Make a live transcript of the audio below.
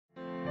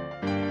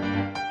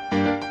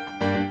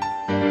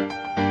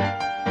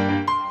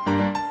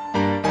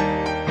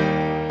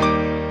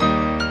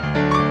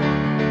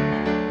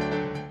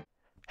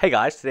Hey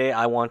guys, today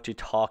I want to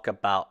talk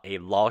about a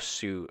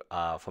lawsuit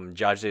from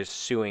judges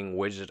suing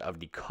Wizards of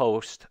the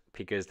Coast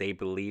because they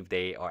believe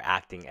they are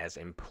acting as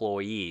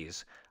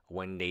employees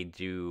when they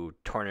do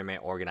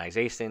tournament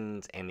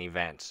organizations and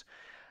events.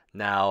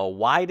 Now,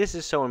 why this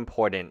is so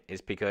important is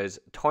because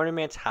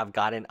tournaments have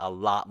gotten a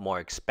lot more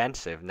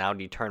expensive. Now,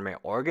 the tournament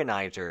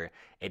organizer,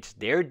 it's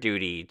their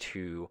duty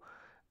to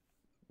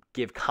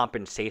give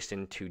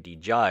compensation to the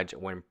judge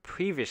when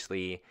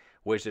previously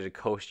Wizards of the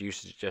Coast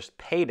used to just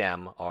pay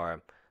them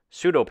or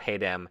pseudo pay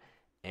them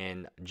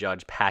in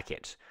judge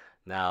packets.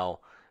 Now,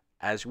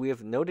 as we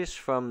have noticed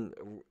from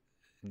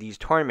these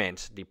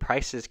tournaments, the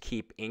prices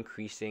keep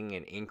increasing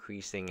and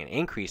increasing and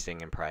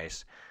increasing in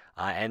price,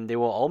 and they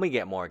will only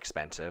get more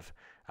expensive.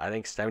 I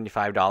think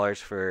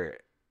 $75 for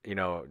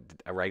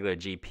a regular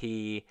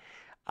GP.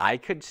 I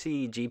could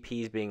see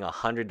GPs being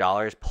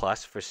 $100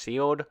 plus for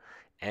sealed,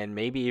 and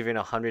maybe even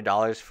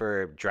 $100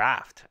 for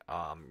draft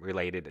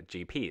related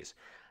GPs.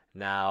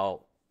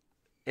 Now,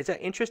 it's an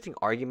interesting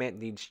argument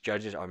these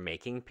judges are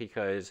making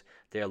because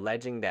they're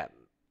alleging that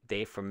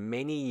they, for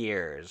many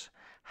years,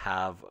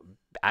 have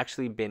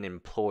actually been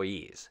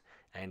employees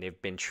and they've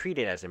been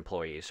treated as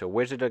employees. So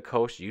Wizard of the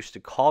Coast used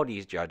to call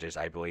these judges,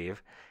 I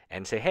believe,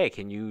 and say, hey,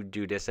 can you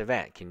do this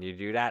event? Can you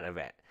do that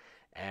event?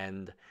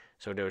 And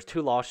so there was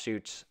two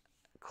lawsuits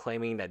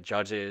claiming that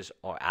judges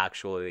are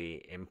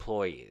actually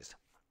employees.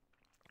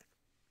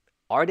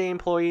 Are they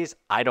employees?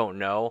 I don't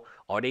know.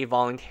 Are they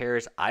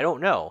volunteers? I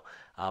don't know.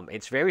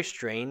 It's very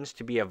strange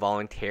to be a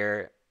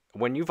volunteer.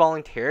 When you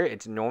volunteer,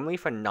 it's normally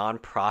for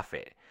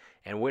nonprofit,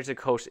 and Wizard of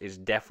the Coast is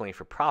definitely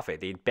for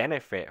profit. They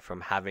benefit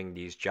from having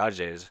these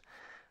judges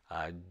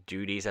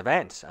do these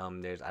events. I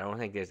don't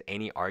think there's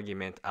any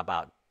argument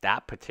about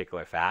that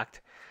particular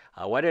fact.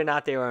 Whether or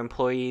not they are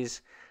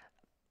employees,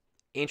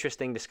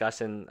 interesting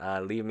discussion.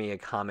 Leave me a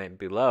comment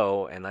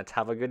below, and let's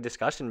have a good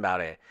discussion about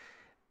it.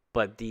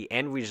 But the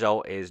end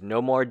result is no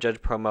more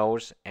judge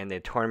promos, and the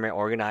tournament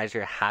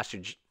organizer has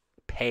to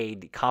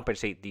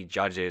compensate the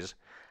judges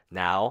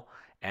now,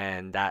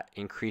 and that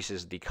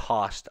increases the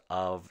cost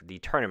of the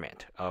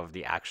tournament, of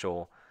the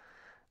actual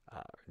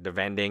the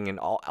vending and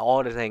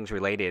all the things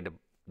related.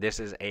 This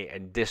is an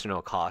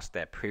additional cost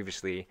that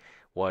previously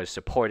was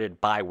supported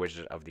by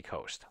Wizards of the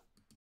Coast.